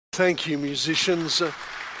Thank you, musicians,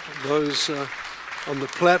 those on the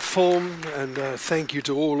platform, and thank you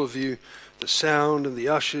to all of you, the sound and the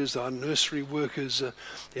ushers, our nursery workers,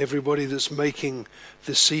 everybody that's making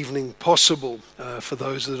this evening possible for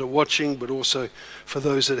those that are watching, but also for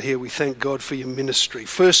those that are here. We thank God for your ministry.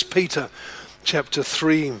 1 Peter chapter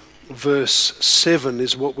 3, verse 7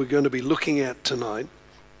 is what we're going to be looking at tonight.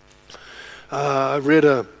 I read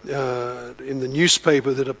in the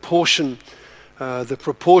newspaper that the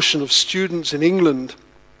proportion of students in England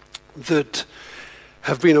that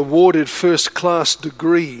have been awarded first-class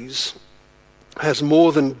degrees has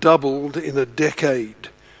more than doubled in a decade,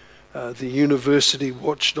 the university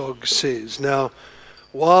watchdog says. Now,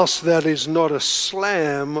 whilst that is not a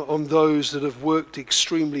slam on those that have worked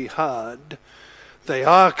extremely hard, they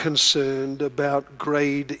are concerned about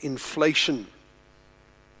grade inflation.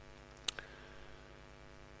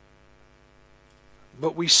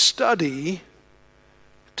 But we study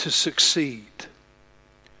to succeed.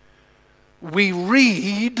 We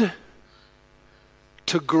read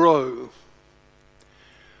to grow.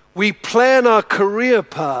 We plan our career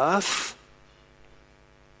path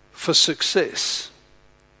for success.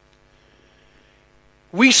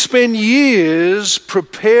 We spend years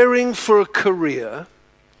preparing for a career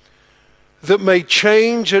that may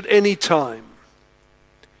change at any time,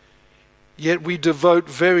 yet we devote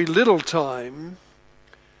very little time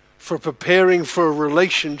for preparing for a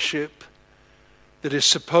relationship that is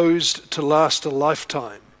supposed to last a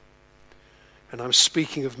lifetime. And I'm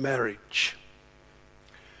speaking of marriage.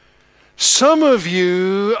 Some of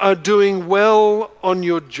you are doing well on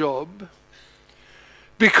your job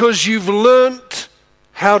because you've learnt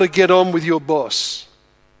how to get on with your boss.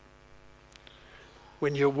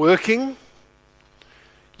 When you're working,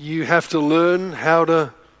 you have to learn how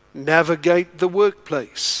to navigate the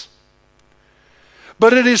workplace.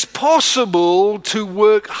 But it is possible to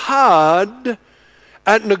work hard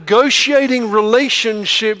at negotiating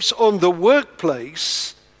relationships on the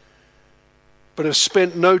workplace, but have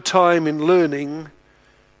spent no time in learning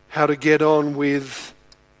how to get on with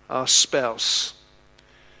our spouse.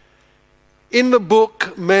 In the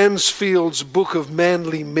book, Mansfield's Book of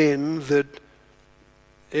Manly Men, that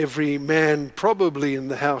every man probably in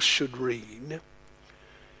the house should read,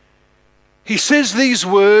 he says these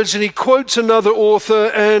words, and he quotes another author,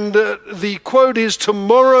 and the quote is,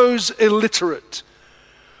 "Tomorrow's illiterate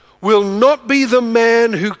will not be the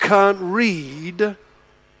man who can't read.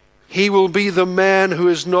 He will be the man who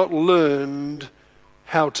has not learned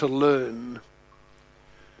how to learn."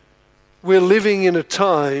 We're living in a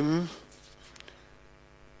time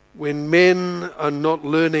when men are not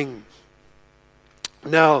learning.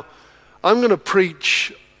 Now, I'm going to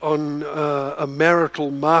preach on a marital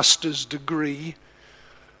master's degree,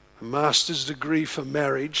 a master's degree for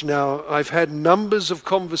marriage. Now, I've had numbers of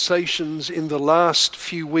conversations in the last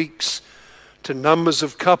few weeks to numbers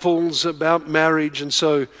of couples about marriage, and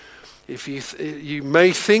so if you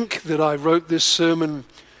may think that I wrote this sermon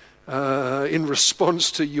in response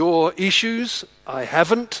to your issues, I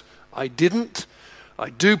haven't, I didn't. I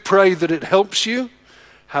do pray that it helps you.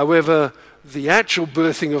 However, the actual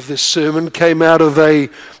birthing of this sermon came out of a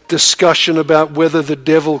discussion about whether the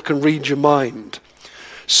devil can read your mind.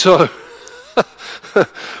 So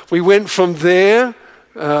we went from there,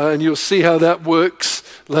 and you'll see how that works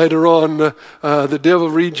later on. The devil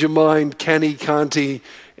reads your mind. Can he, can't he?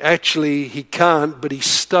 Actually, he can't, but he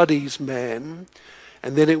studies man.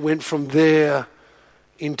 And then it went from there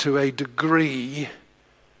into a degree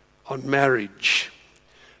on marriage.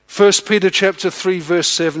 1 Peter chapter 3 verse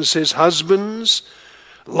 7 says, "Husbands,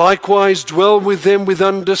 likewise dwell with them with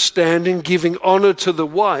understanding, giving honor to the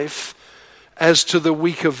wife as to the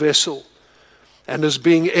weaker vessel, and as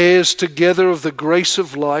being heirs together of the grace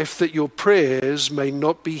of life, that your prayers may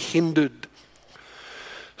not be hindered."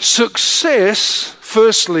 Success,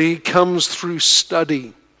 firstly, comes through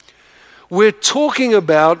study. We're talking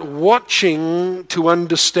about watching to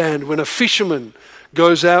understand. When a fisherman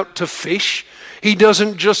goes out to fish, he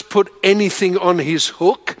doesn't just put anything on his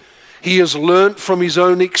hook. He has learnt from his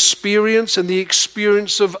own experience and the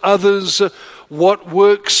experience of others what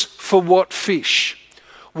works for what fish,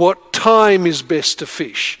 what time is best to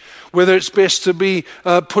fish, whether it's best to be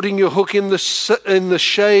putting your hook in the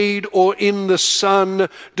shade or in the sun,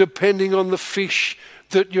 depending on the fish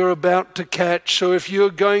that you're about to catch. So if you're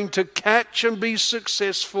going to catch and be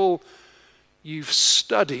successful, you've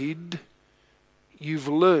studied, you've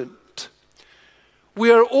learnt. We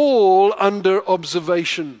are all under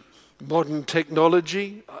observation. Modern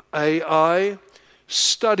technology, AI,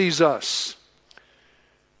 studies us.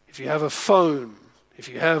 If you have a phone, if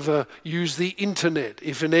you have used the internet,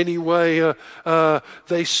 if in any way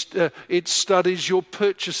it studies your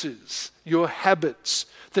purchases, your habits,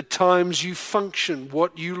 the times you function,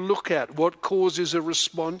 what you look at, what causes a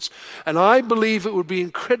response. And I believe it would be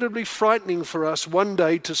incredibly frightening for us one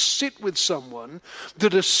day to sit with someone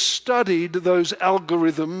that has studied those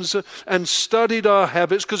algorithms and studied our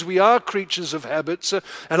habits, because we are creatures of habits.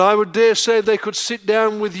 And I would dare say they could sit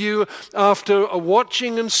down with you after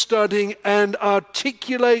watching and studying and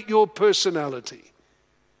articulate your personality.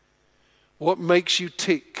 What makes you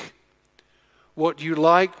tick? What you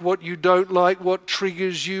like, what you don't like, what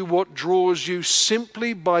triggers you, what draws you,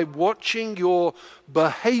 simply by watching your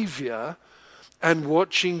behavior and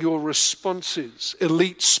watching your responses.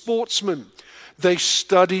 Elite sportsmen, they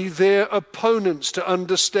study their opponents to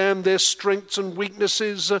understand their strengths and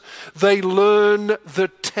weaknesses. They learn the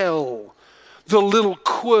tell, the little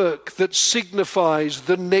quirk that signifies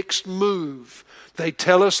the next move. They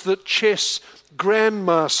tell us that chess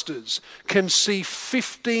grandmasters can see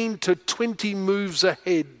 15 to 20 moves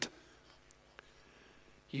ahead.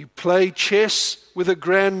 You play chess with a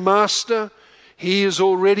grandmaster, he is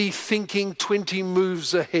already thinking 20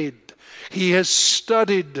 moves ahead. He has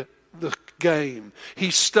studied the game. He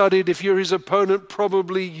studied, if you're his opponent,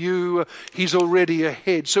 probably you, he's already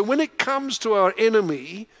ahead. So when it comes to our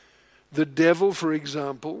enemy, the devil, for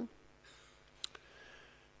example,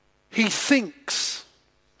 he thinks,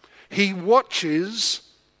 he watches,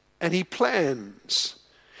 and he plans.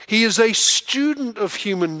 He is a student of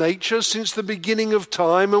human nature since the beginning of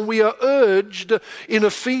time, and we are urged in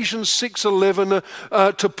Ephesians 6:11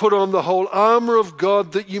 to put on the whole armor of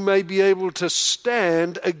God that you may be able to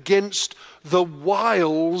stand against the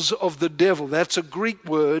wiles of the devil. That's a Greek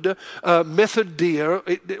word,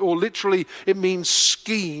 methodia, or literally it means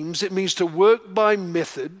schemes. It means to work by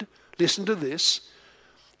method. Listen to this.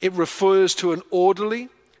 It refers to an orderly,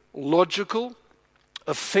 logical,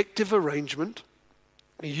 effective arrangement,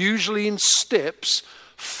 usually in steps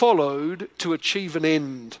followed to achieve an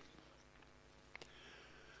end.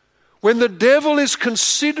 When the devil is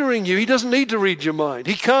considering you, he doesn't need to read your mind.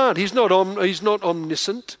 He can't. He's not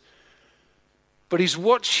omniscient. But he's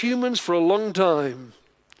watched humans for a long time.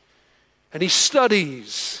 And he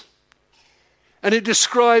studies. And it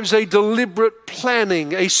describes a deliberate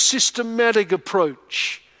planning, a systematic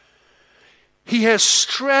approach. He has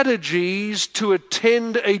strategies to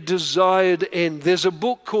attend a desired end. There's a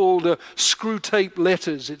book called Screw Tape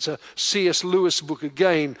Letters. It's a C.S. Lewis book,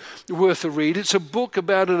 again, worth a read. It's a book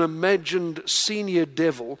about an imagined senior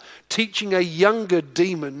devil teaching a younger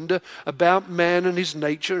demon about man and his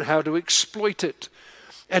nature and how to exploit it.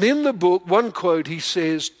 And in the book, one quote, he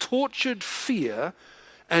says, "Tortured fear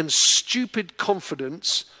and stupid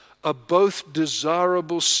confidence are both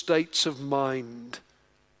desirable states of mind."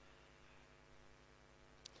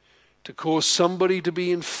 To cause somebody to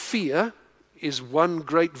be in fear is one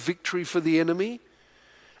great victory for the enemy.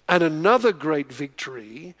 And another great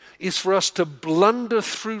victory is for us to blunder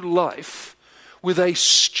through life with a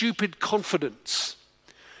stupid confidence,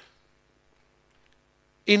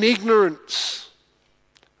 in ignorance,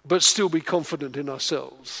 but still be confident in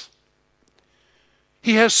ourselves.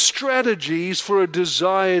 He has strategies for a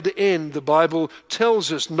desired end. The Bible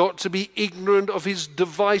tells us not to be ignorant of his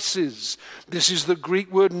devices. This is the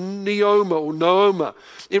Greek word neoma or nooma.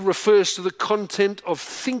 It refers to the content of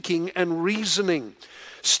thinking and reasoning.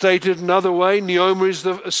 Stated another way, neoma is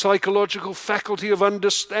the psychological faculty of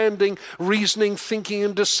understanding, reasoning, thinking,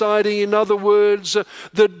 and deciding. In other words,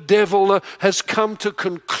 the devil has come to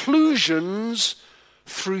conclusions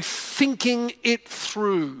through thinking it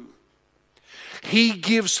through. He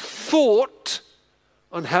gives thought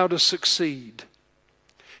on how to succeed.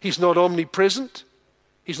 He's not omnipresent.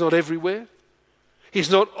 He's not everywhere. He's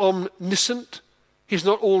not omniscient. He's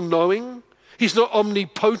not all-knowing. He's not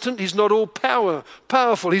omnipotent. He's not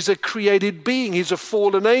all-powerful. He's a created being. He's a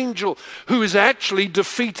fallen angel who is actually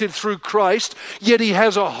defeated through Christ, yet he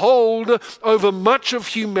has a hold over much of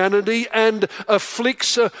humanity and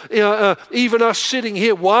afflicts even us sitting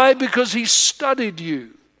here. Why? Because he studied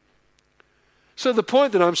you. So the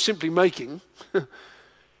point that I'm simply making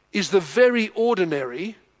is the very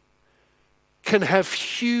ordinary can have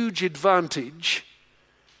huge advantage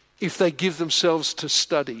if they give themselves to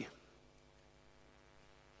study.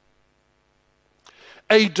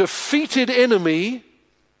 A defeated enemy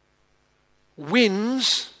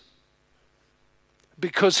wins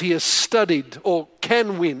because he has studied, or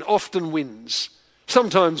can win, often wins,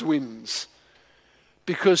 sometimes wins,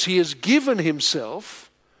 because he has given himself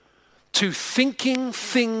to thinking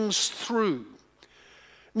things through.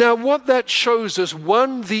 Now, what that shows us,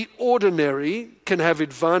 one, the ordinary can have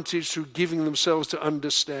advantage through giving themselves to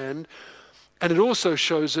understand, and it also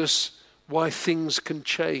shows us why things can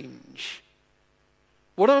change.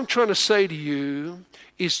 What I'm trying to say to you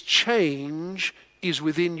is change is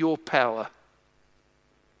within your power.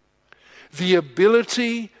 The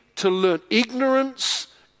ability to learn. Ignorance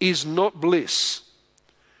is not bliss.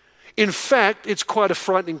 In fact, it's quite a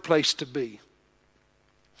frightening place to be.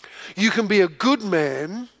 You can be a good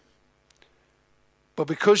man, but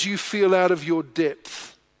because you feel out of your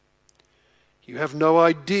depth, you have no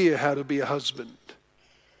idea how to be a husband.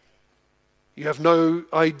 You have no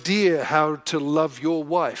idea how to love your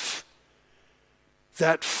wife.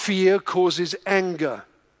 That fear causes anger,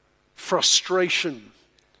 frustration,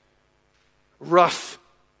 rough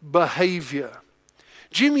behavior.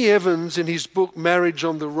 Jimmy Evans, in his book Marriage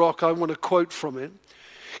on the Rock, I want to quote from it.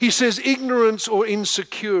 He says, ignorance or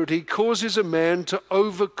insecurity causes a man to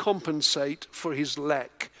overcompensate for his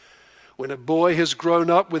lack. When a boy has grown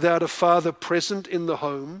up without a father present in the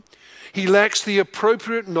home, he lacks the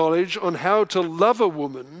appropriate knowledge on how to love a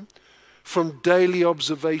woman from daily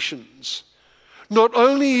observations. Not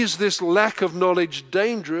only is this lack of knowledge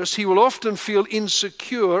dangerous, he will often feel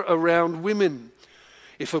insecure around women.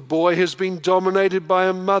 If a boy has been dominated by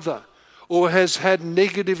a mother or has had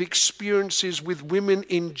negative experiences with women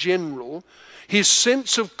in general, his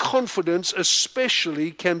sense of confidence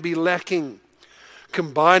especially can be lacking.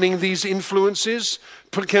 Combining these influences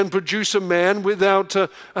has produced a man without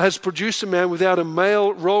a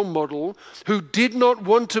male role model who did not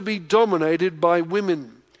want to be dominated by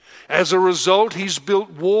women. As a result, he's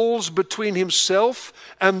built walls between himself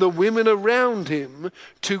and the women around him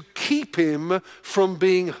to keep him from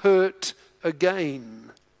being hurt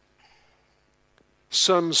again.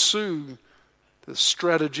 Sun Tzu,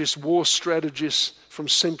 the war strategist from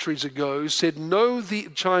centuries ago, said, know the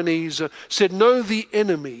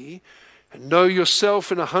enemy and know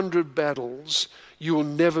yourself in 100 battles, you will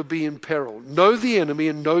never be in peril. Know the enemy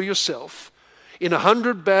and know yourself. In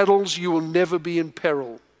 100 battles, you will never be in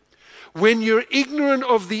peril. When you're ignorant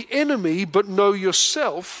of the enemy but know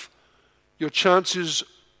yourself, your chances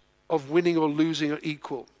of winning or losing are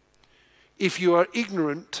equal. If you are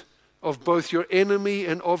ignorant of both your enemy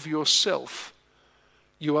and of yourself,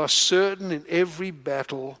 you are certain in every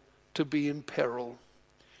battle to be in peril.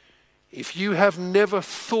 If you have never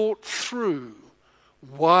thought through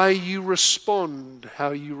why you respond how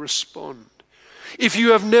you respond, if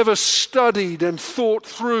you have never studied and thought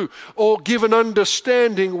through or given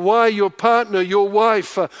understanding why your partner, your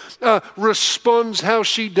wife, responds how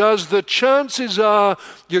she does, the chances are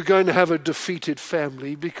you're going to have a defeated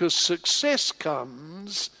family, because success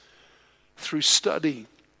comes through study.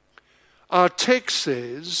 Our text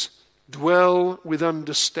says, dwell with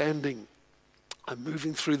understanding. I'm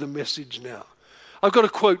moving through the message now. I've got a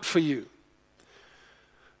quote for you.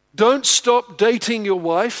 Don't stop dating your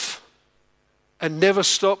wife and never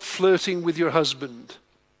stop flirting with your husband.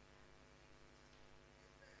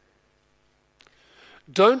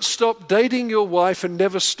 Don't stop dating your wife and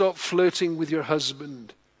never stop flirting with your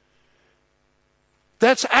husband.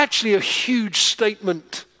 That's actually a huge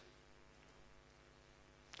statement.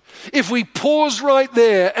 If we pause right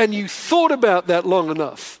there and you thought about that long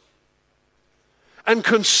enough and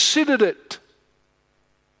considered it,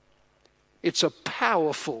 it's a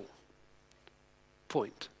powerful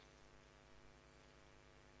point.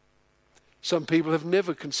 Some people have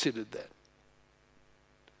never considered that.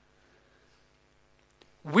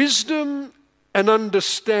 Wisdom and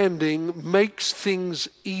understanding makes things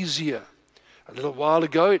easier. A little while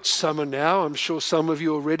ago, it's summer now. I'm sure some of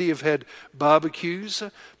you already have had barbecues.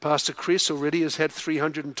 Pastor Chris already has had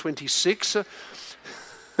 326.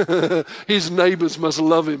 His neighbors must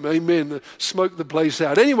love him. Amen. Smoke the place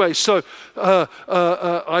out. Anyway, so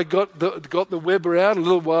I got the Weber out a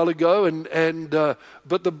little while ago,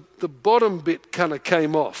 but the bottom bit kind of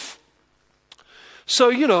came off. So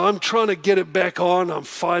I'm trying to get it back on. I'm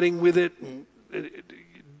fighting with it, and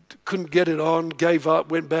couldn't get it on. Gave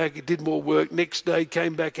up. Went back. It did more work. Next day,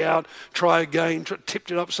 came back out. Try again.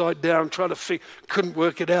 Tipped it upside down. Couldn't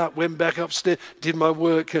work it out. Went back upstairs. Did my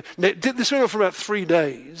work. This went on for about 3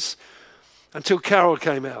 days until Carol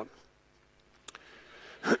came out.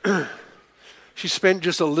 She spent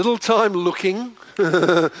just a little time looking,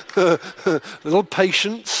 little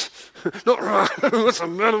patience. Not right. What's the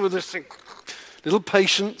matter with this thing? Little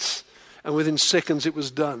patience, and within seconds it was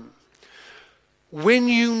done. When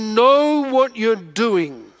you know what you're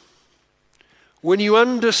doing, when you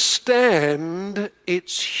understand,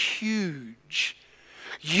 it's huge.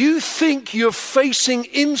 You think you're facing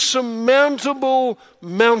insurmountable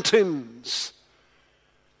mountains.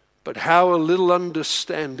 but how a little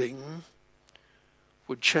understanding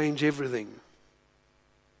would change everything.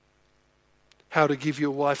 How to give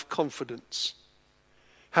your wife confidence.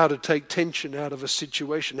 How to take tension out of a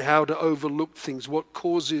situation. How to overlook things. What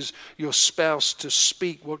causes your spouse to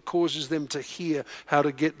speak. What causes them to hear. How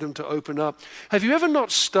to get them to open up. Have you ever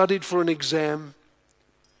not studied for an exam?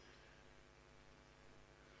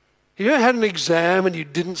 Have you ever had an exam and you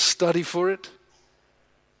didn't study for it?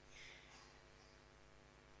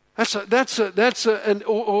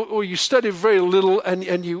 Or you studied very little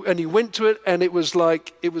and you went to it and it was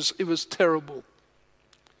like it was terrible.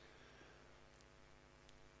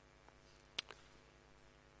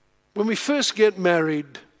 When we first get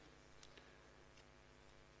married,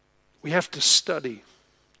 we have to study.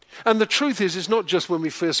 And the truth is, it's not just when we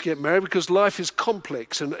first get married, because life is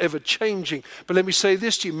complex and ever-changing. But let me say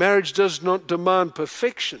this to you, marriage does not demand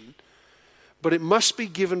perfection, but it must be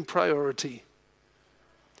given priority.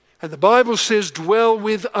 And the Bible says, dwell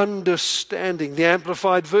with understanding. The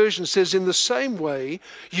Amplified Version says, in the same way,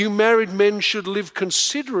 you married men should live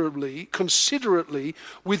considerately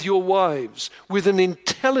with your wives, with an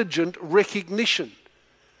intelligent recognition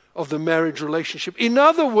of the marriage relationship. In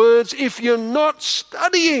other words, if you're not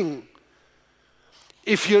studying,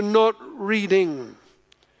 if you're not reading,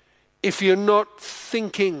 if you're not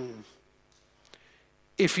thinking,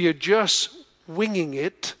 if you're just winging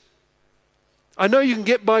it, I know you can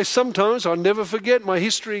get by sometimes. I'll never forget my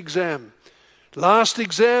history exam. Last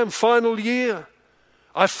exam, final year.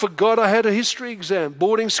 I forgot I had a history exam.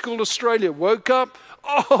 Boarding school, Australia. Woke up,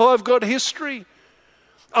 I've got history.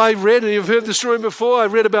 I read, and you've heard the story before, I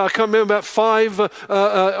can't remember, about 5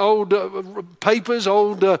 old papers,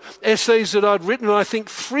 old essays that I'd written, and I think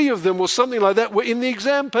 3 of them or something like that were in the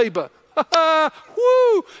exam paper.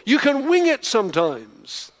 Woo! You can wing it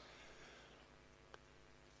sometimes.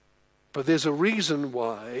 But there's a reason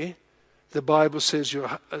why the Bible says,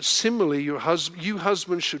 similarly, you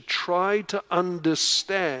husbands should try to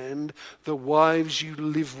understand the wives you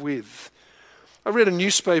live with. I read a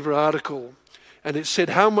newspaper article, and it said,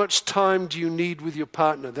 how much time do you need with your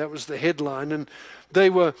partner? That was the headline. And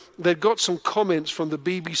they'd got some comments from the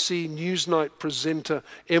BBC Newsnight presenter,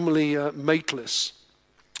 Emily Maitlis.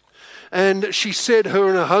 And she said, her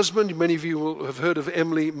and her husband, many of you will have heard of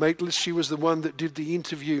Emily Maitlis, she was the one that did the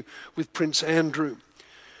interview with Prince Andrew.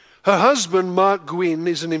 Her husband, Mark Gwynne,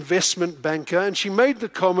 is an investment banker, and she made the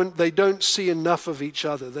comment they don't see enough of each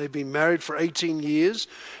other. They've been married for 18 years,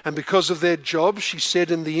 and because of their jobs, she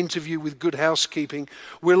said in the interview with Good Housekeeping,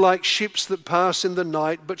 we're like ships that pass in the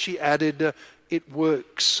night, but she added, it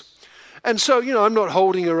works. And so, I'm not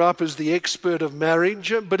holding her up as the expert of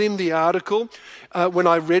marriage, but in the article, when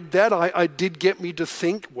I read that, I did get me to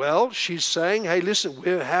think, well, she's saying, hey, listen,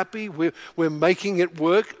 we're happy, we're making it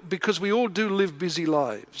work, because we all do live busy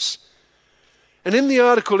lives. And in the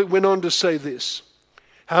article, it went on to say this,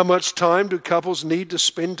 how much time do couples need to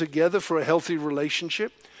spend together for a healthy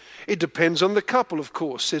relationship? It depends on the couple, of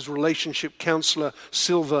course, says relationship counselor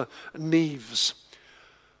Silva Neves.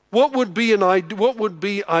 What would be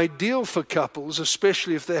ideal for couples,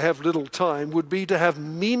 especially if they have little time, would be to have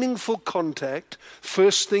meaningful contact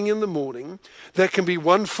first thing in the morning. That can be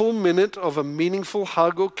 1 full minute of a meaningful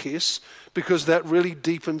hug or kiss, because that really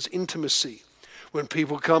deepens intimacy. When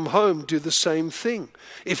people come home, do the same thing.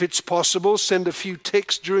 If it's possible, send a few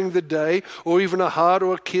texts during the day, or even a heart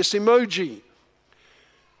or a kiss emoji.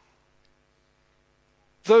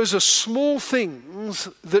 Those are small things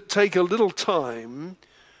that take a little time,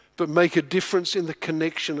 but make a difference in the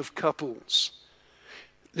connection of couples.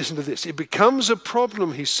 Listen to this. It becomes a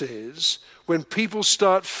problem, he says, when people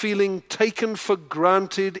start feeling taken for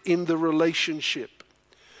granted in the relationship.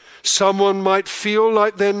 Someone might feel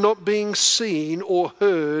like they're not being seen or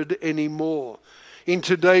heard anymore. In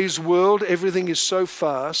today's world, everything is so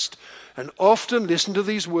fast, and often, listen to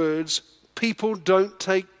these words, people don't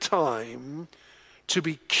take time to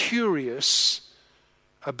be curious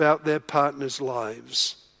about their partner's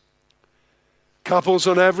lives. Couples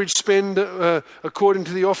on average spend, according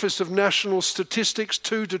to the Office of National Statistics,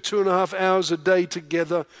 2 to 2.5 hours a day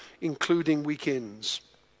together, including weekends.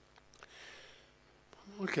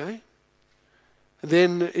 Okay. And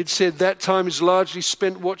then it said that time is largely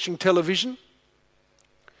spent watching television.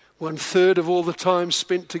 1/3 of all the time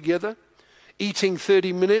spent together. Eating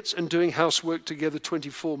 30 minutes and doing housework together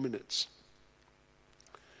 24 minutes.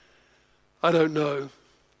 I don't know.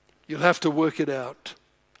 You'll have to work it out.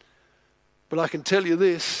 But I can tell you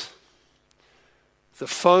this, the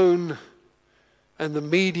phone and the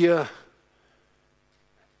media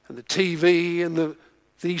and the TV and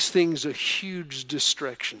these things are huge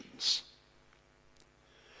distractions.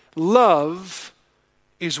 Love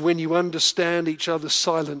is when you understand each other's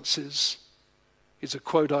silences. Is a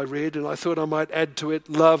quote I read, and I thought I might add to it,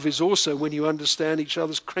 love is also when you understand each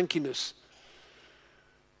other's crankiness.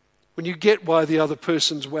 When you get why the other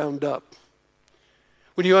person's wound up.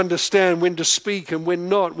 When you understand when to speak and when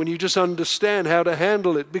not. When you just understand how to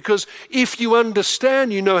handle it. Because if you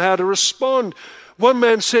understand, you know how to respond. One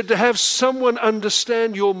man said to have someone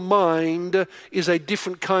understand your mind is a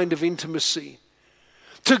different kind of intimacy.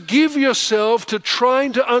 To give yourself to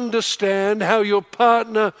trying to understand how your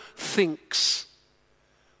partner thinks,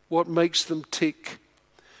 what makes them tick.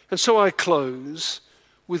 And so I close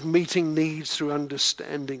with meeting needs through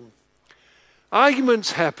understanding.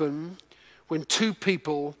 Arguments happen when two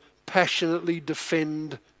people passionately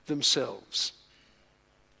defend themselves.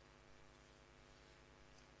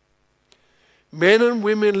 Men and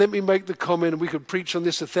women, let me make the comment, and we could preach on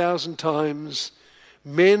this 1,000 times.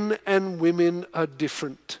 Men and women are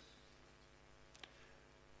different.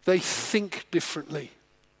 They think differently.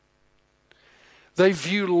 They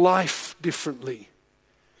view life differently.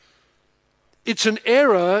 It's an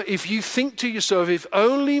error if you think to yourself, if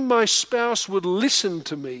only my spouse would listen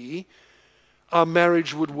to me, our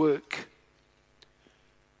marriage would work.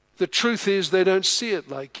 The truth is they don't see it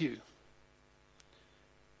like you.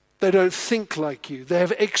 They don't think like you. They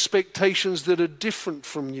have expectations that are different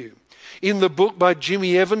from you. In the book by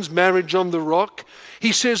Jimmy Evans, Marriage on the Rock,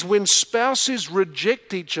 he says when spouses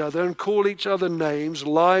reject each other and call each other names,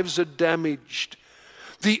 lives are damaged.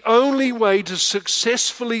 The only way to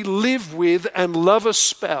successfully live with and love a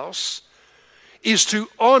spouse is to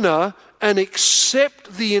honor and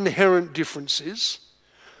accept the inherent differences,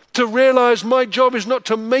 to realize my job is not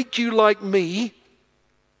to make you like me,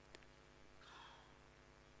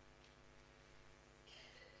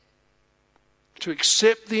 to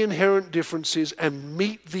accept the inherent differences and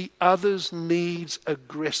meet the other's needs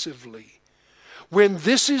aggressively. When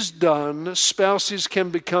this is done, spouses can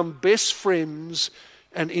become best friends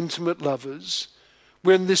and intimate lovers.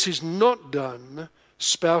 When this is not done,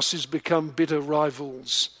 spouses become bitter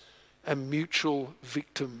rivals and mutual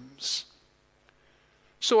victims.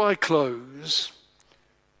 So I close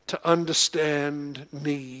to understand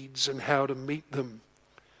needs and how to meet them.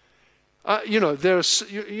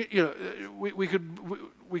 We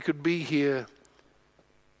could be here.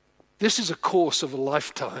 This is a course of a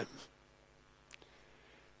lifetime.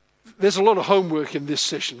 There's a lot of homework in this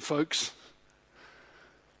session, folks.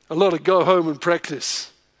 A lot of go home and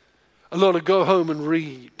practice. A lot of go home and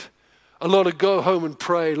read. A lot of go home and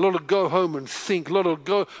pray. A lot of go home and think. A lot of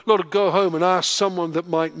go home and ask someone that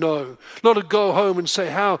might know. A lot of go home and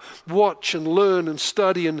say watch and learn and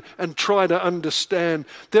study and try to understand.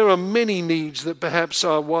 There are many needs that perhaps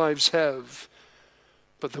our wives have.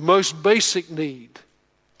 But the most basic need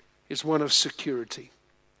is one of security.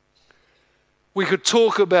 We could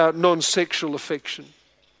talk about non-sexual affection.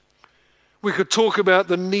 We could talk about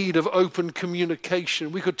the need of open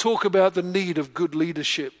communication. We could talk about the need of good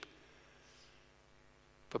leadership.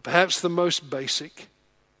 But perhaps the most basic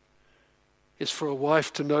is for a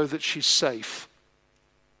wife to know that she's safe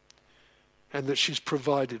and that she's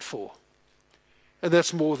provided for. And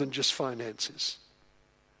that's more than just finances.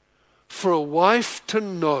 For a wife to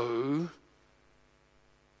know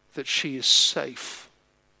that she is safe.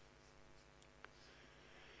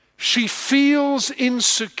 She feels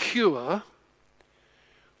insecure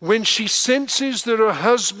when she senses that her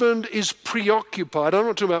husband is preoccupied. I'm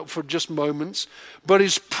not talking about for just moments, but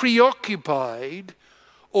is preoccupied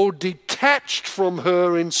or detached from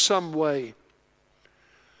her in some way.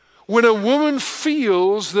 When a woman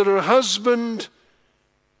feels that her husband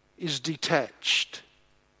is detached,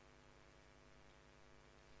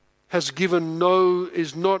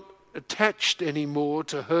 is not attached anymore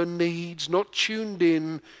to her needs, not tuned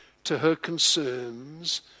in to her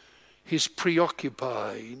concerns, he's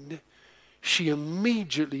preoccupied, she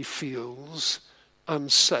immediately feels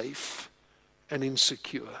unsafe and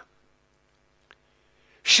insecure.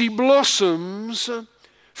 She blossoms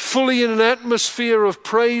fully in an atmosphere of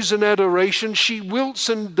praise and adoration. She wilts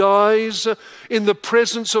and dies in the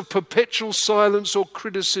presence of perpetual silence or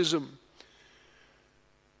criticism.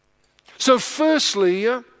 So firstly,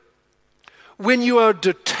 when you are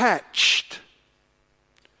detached,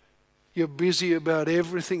 you're busy about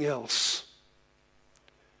everything else.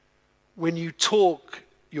 When you talk,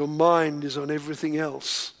 your mind is on everything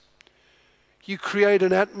else. You create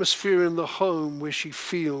an atmosphere in the home where she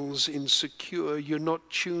feels insecure. You're not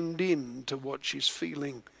tuned in to what she's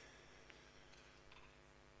feeling.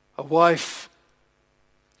 A wife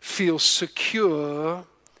feels secure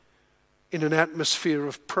in an atmosphere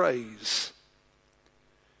of praise.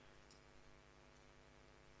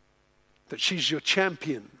 that she's your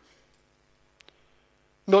champion.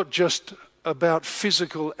 Not just about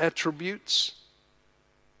physical attributes,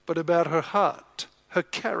 but about her heart, her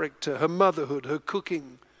character, her motherhood, her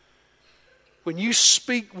cooking. When you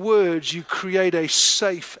speak words, you create a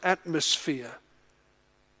safe atmosphere.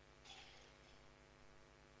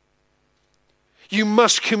 You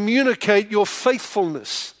must communicate your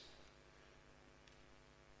faithfulness.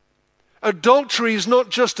 Adultery is not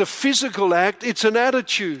just a physical act, it's an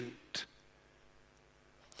attitude.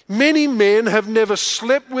 Many men have never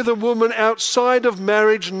slept with a woman outside of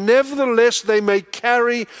marriage. Nevertheless, they may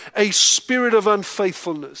carry a spirit of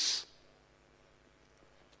unfaithfulness.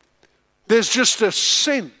 There's just a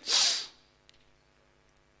sense.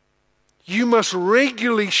 You must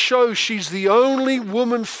regularly show she's the only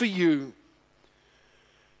woman for you.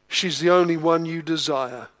 She's the only one you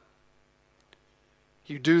desire.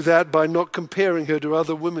 You do that by not comparing her to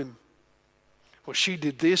other women. Well, she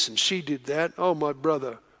did this and she did that. Oh, my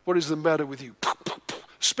brother, what is the matter with you?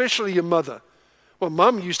 Especially your mother. Well,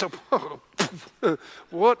 Mum used to...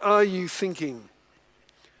 What are you thinking?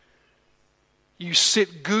 You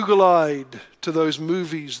sit Google-eyed to those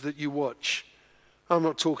movies that you watch. I'm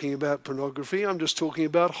not talking about pornography. I'm just talking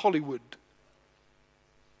about Hollywood.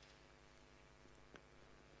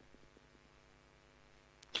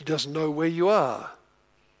 She doesn't know where you are.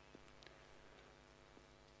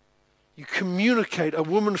 You communicate. A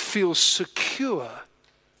woman feels secure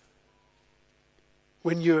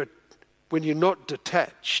when you're not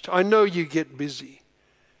detached. I know you get busy.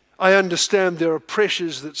 I understand there are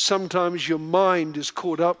pressures that sometimes your mind is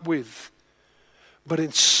caught up with. But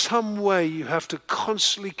in some way you have to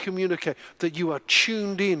constantly communicate that you are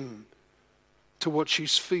tuned in to what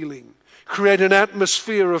she's feeling. Create an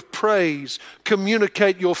atmosphere of praise.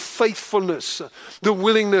 Communicate your faithfulness, the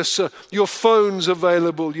willingness, your phone's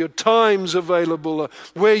available, your time's available,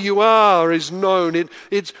 where you are is known.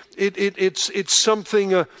 It's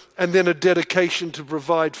something, and then a dedication to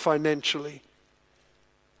provide financially.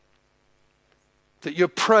 That you're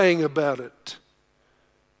praying about it.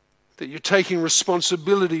 That you're taking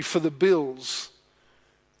responsibility for the bills.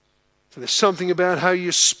 So there's something about how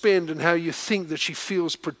you spend and how you think that she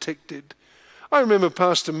feels protected. I remember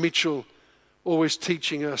Pastor Mitchell always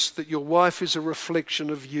teaching us that your wife is a reflection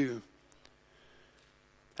of you.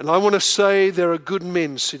 And I want to say there are good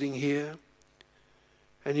men sitting here.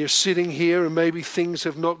 And you're sitting here and maybe things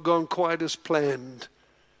have not gone quite as planned.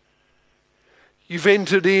 You've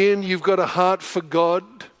entered in, you've got a heart for God.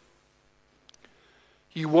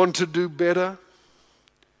 You want to do better.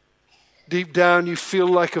 Deep down you feel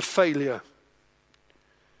like a failure.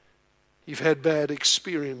 You've had bad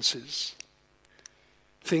experiences.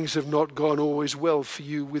 Things have not gone always well for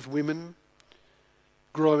you with women.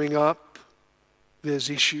 Growing up, there's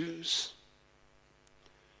issues.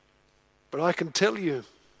 But I can tell you,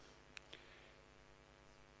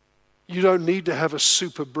 you don't need to have a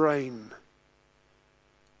super brain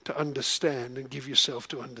to understand and give yourself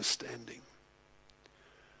to understanding.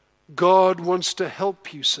 God wants to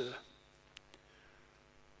help you, sir.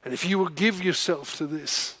 And if you will give yourself to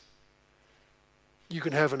this, you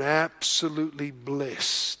can have an absolutely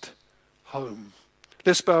blessed home.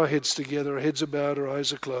 Let's bow our heads together. Our heads are bowed, our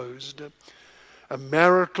eyes are closed. A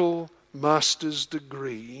marital master's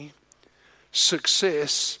degree,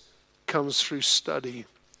 success comes through study.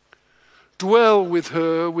 Dwell with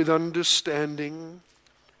her with understanding.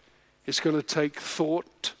 It's going to take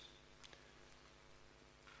thought.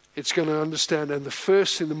 It's going to understand. And the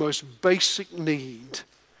first and the most basic need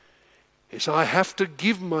is I have to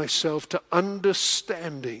give myself to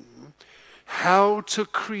understanding how to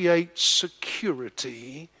create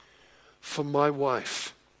security for my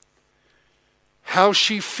wife. How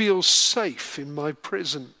she feels safe in my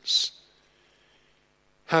presence.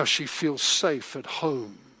 How she feels safe at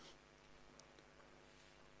home.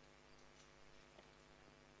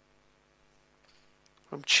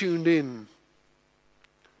 I'm tuned in.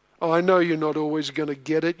 Oh, I know you're not always going to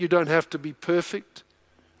get it. You don't have to be perfect.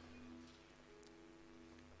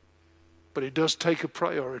 But it does take a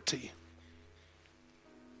priority.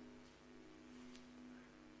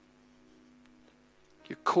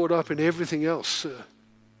 You're caught up in everything else, sir.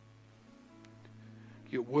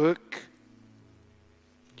 Your work,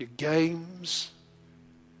 your games,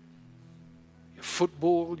 your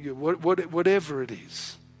football, your whatever it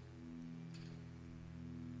is.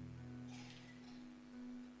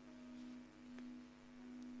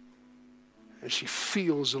 And she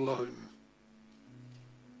feels alone.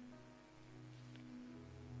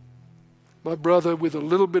 My brother, with a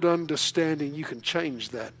little bit of understanding, you can change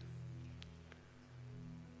that.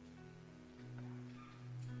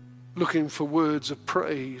 Looking for words of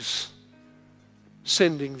praise,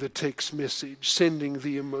 sending the text message, sending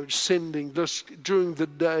the emoji, sending just during the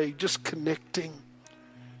day, just connecting,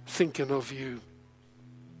 thinking of you.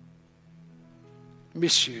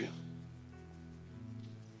 Miss you.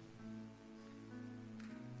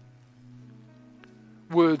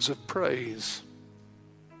 Words of praise.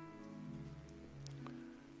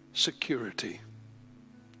 Security.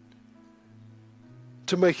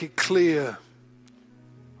 To make it clear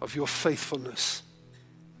of your faithfulness.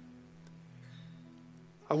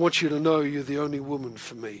 I want you to know you're the only woman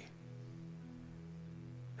for me.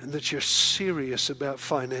 And that you're serious about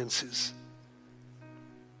finances.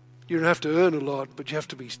 You don't have to earn a lot, but you have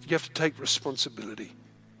to take responsibility.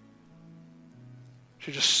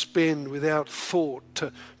 To just spend without thought,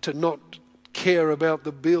 to not care about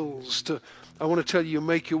the bills. I want to tell you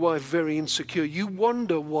make your wife very insecure. You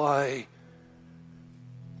wonder why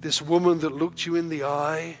this woman that looked you in the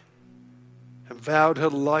eye and vowed her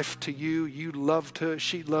life to you, you loved her,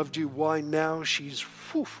 she loved you, why now she's,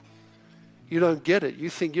 whew, you don't get it. You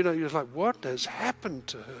think, you're like, what has happened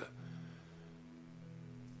to her?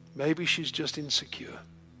 Maybe she's just insecure.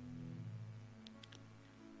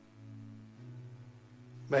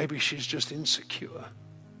 Maybe she's just insecure.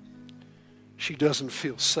 She doesn't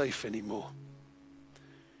feel safe anymore.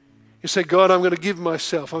 You say, God, I'm going to give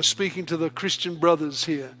myself. I'm speaking to the Christian brothers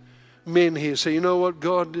here, men here. Say, you know what,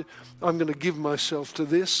 God, I'm going to give myself to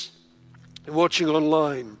this. And watching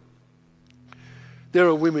online, there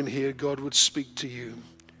are women here, God would speak to you.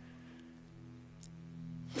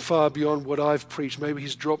 Far beyond what I've preached. Maybe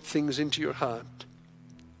He's dropped things into your heart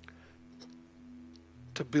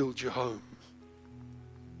to build your home.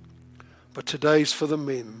 But today's for the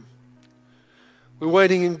men. We're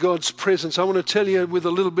waiting in God's presence. I want to tell you with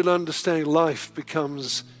a little bit of understanding, life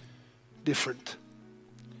becomes different.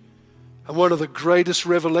 And one of the greatest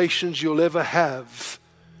revelations you'll ever have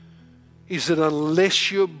is that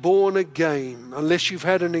unless you're born again, unless you've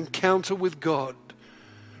had an encounter with God,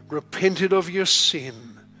 repented of your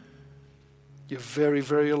sin, you're very,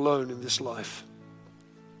 very alone in this life.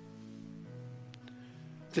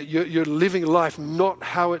 That you're living life not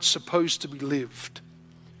how it's supposed to be lived.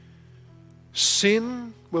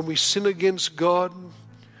 Sin, when we sin against God,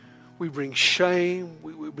 we bring shame,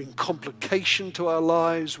 we bring complication to our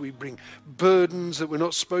lives, we bring burdens that we're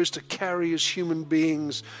not supposed to carry as human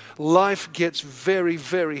beings. Life gets very,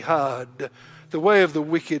 very hard. The way of the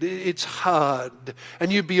wicked, it's hard.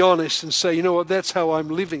 And you be honest and say, you know what, that's how I'm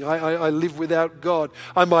living. I live without God.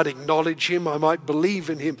 I might acknowledge Him, I might believe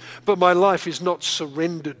in Him, but my life is not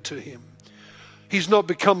surrendered to Him. He's not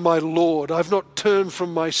become my Lord. I've not turned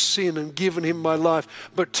from my sin and given Him my life.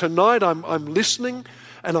 But tonight I'm listening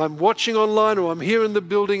and I'm watching online or I'm here in the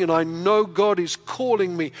building and I know God is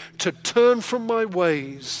calling me to turn from my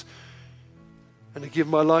ways and to give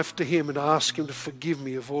my life to Him and ask Him to forgive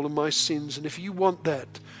me of all of my sins. And if you want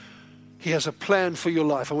that, He has a plan for your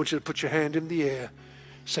life. I want you to put your hand in the air.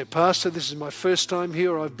 Say, Pastor, this is my first time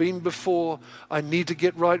here. I've been before. I need to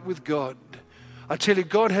get right with God. I tell you,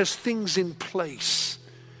 God has things in place,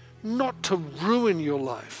 not to ruin your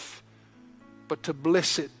life, but to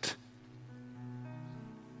bless it.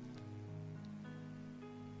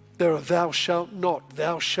 There are thou shalt not,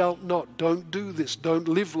 don't do this, don't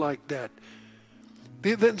live like that.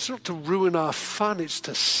 It's not to ruin our fun, it's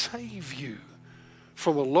to save you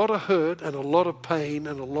from a lot of hurt and a lot of pain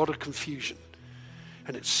and a lot of confusion.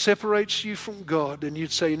 And it separates you from God, and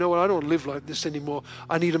you'd say, you know what, I don't live like this anymore.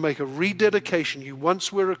 I need to make a rededication. You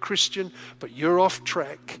once were a Christian, but you're off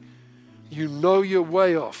track. You know you're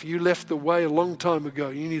way off. You left the way a long time ago.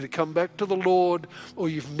 You need to come back to the Lord, or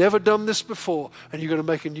you've never done this before, and you're going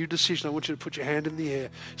to make a new decision. I want you to put your hand in the air.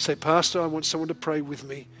 Say, Pastor, I want someone to pray with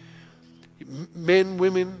me. Men,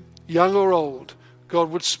 women, young or old, God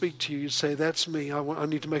would speak to you. You'd say, that's me. I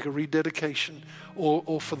need to make a rededication,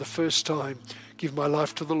 or for the first time, give my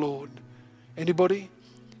life to the Lord. Anybody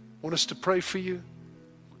want us to pray for you?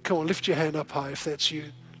 Come on, lift your hand up high if that's you.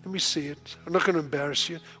 Let me see it. I'm not going to embarrass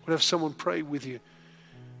you. We'll have someone pray with you.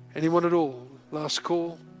 Anyone at all? Last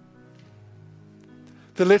call.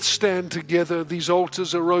 Then let's stand together. These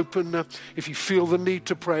altars are open. If you feel the need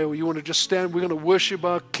to pray or you want to just stand, we're going to worship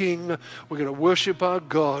our King. We're going to worship our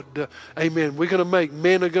God. Amen. We're going to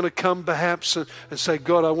men are going to come perhaps and say,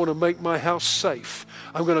 God, I want to make my house safe.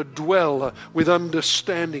 I'm going to dwell with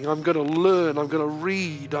understanding. I'm going to learn. I'm going to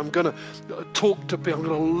read. I'm going to talk to people. I'm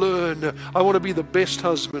going to learn. I want to be the best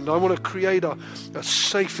husband. I want to create a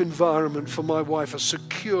safe environment for my wife, a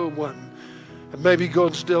secure one. And maybe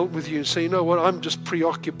God's dealt with you and say, you know what, I'm just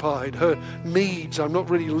preoccupied. Her needs I'm not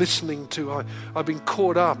really listening to. I've been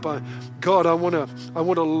caught up. God, I want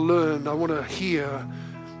to learn. I want to hear.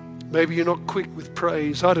 Maybe you're not quick with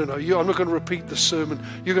praise. I don't know. I'm not going to repeat the sermon.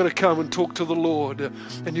 You're going to come and talk to the Lord,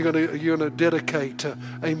 and you're going to dedicate.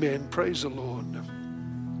 Amen. Praise the Lord.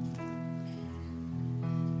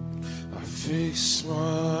 I fix my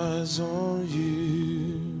eyes on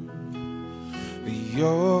you, the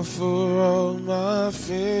offer of my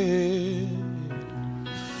faith,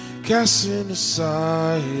 casting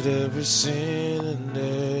aside every sin and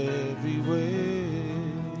every way.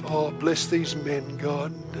 Oh, bless these men,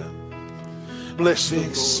 God. Bless them,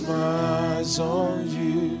 Fix Lord. my eyes on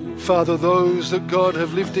you. Father, those that, God,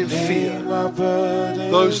 have lived in fear,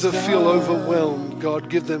 those that feel overwhelmed, God,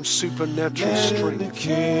 give them supernatural strength.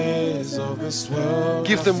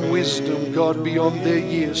 Give them wisdom, God, beyond their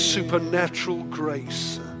years, supernatural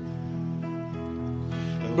grace.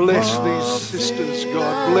 Bless these sisters,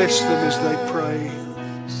 God. Bless them as they pray.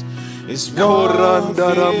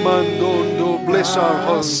 Bless our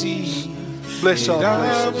homes. Bless our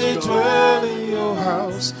places, God. In your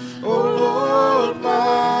house, oh Lord,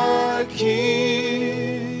 my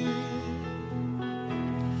King.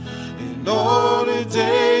 In all the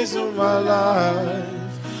days of my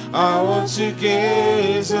life, I want to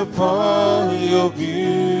gaze upon your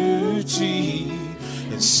beauty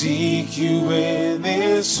and seek you in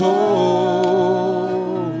this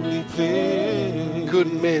holy place.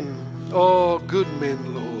 Good men, oh, good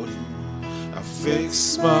men, Lord. I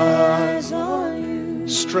fix my eyes on you.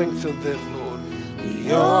 Strengthen them, Lord.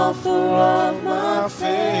 The offer of my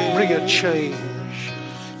faith. Bring a change.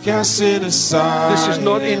 Casting aside. This is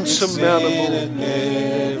not insurmountable. In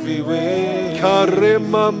every way.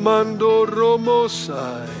 Karema mando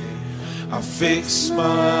romosai. I fix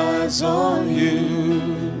my eyes on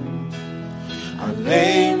you. I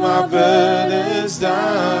lay my burdens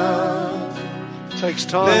down. Takes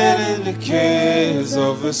time. Letting the cares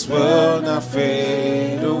of this world not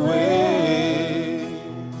fade away.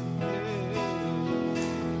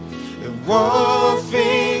 And one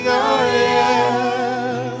thing I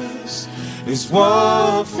ask is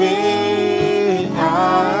one thing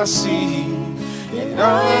I see, and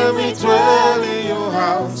I may dwell in your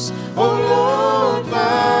house, oh Lord,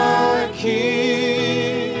 my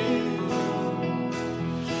King.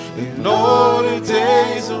 In all the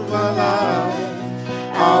days of my life,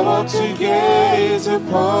 I want to gaze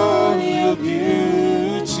upon your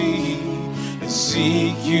beauty and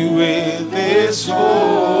seek you in this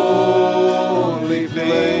holy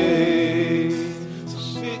place.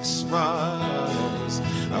 Fix my eyes,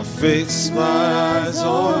 I fix my eyes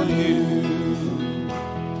on you,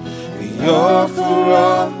 the offer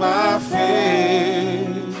of my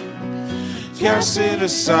faith, casting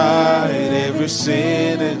aside every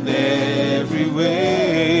sin and every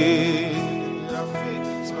way.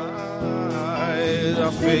 I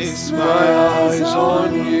fix my eyes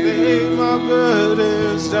on you. Lay my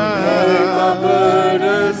burdens down. Lay my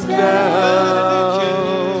burdens down.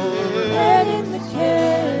 Letting the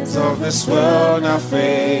cares of this world not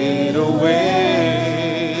fade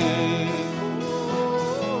away.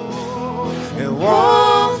 And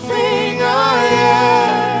one thing I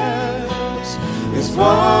ask is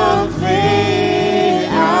one thing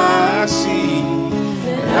I see,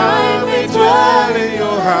 and I may dwell in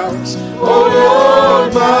your house, oh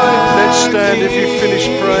Lord, my Let's stand if you finish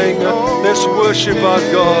praying. Let's worship our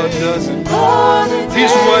God.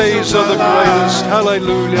 His ways are the greatest.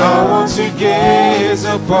 Hallelujah. I want to gaze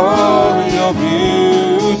upon your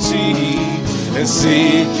beauty and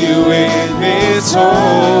seek you in this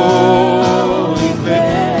holy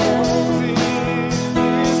place.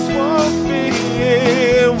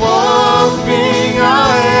 One thing I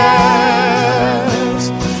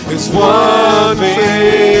ask is one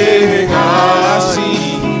thing I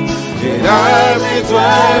see, that I may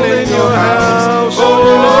dwell in your house, oh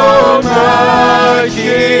Lord, my King.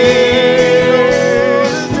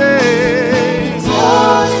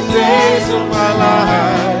 All the days of my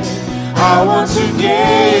life, I want to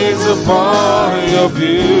gaze upon your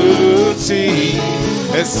beauty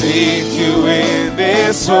and seek you in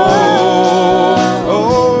this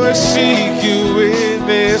oh, and seek you in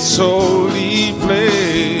this holy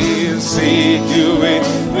place. Seek you in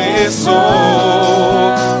this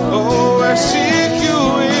oh, I seek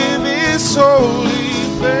you in this holy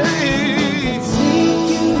place. Seek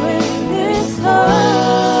you in this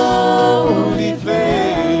holy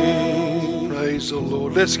place. Praise the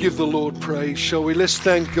Lord. Let's give the Lord praise, shall we? Let's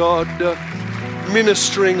thank God.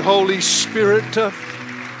 Ministering Holy Spirit.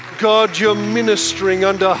 God, you're ministering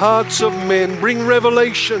under hearts of men. Bring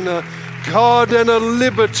revelation, God, and a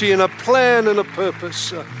liberty and a plan and a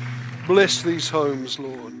purpose. Bless these homes,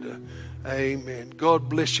 Lord. Amen. God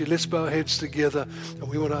bless you. Let's bow our heads together, and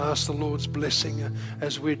we want to ask the Lord's blessing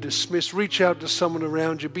as we're dismissed. Reach out to someone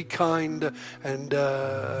around you. Be kind and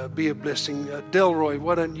be a blessing. Delroy,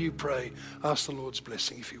 why don't you pray? Ask the Lord's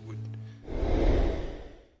blessing if you would.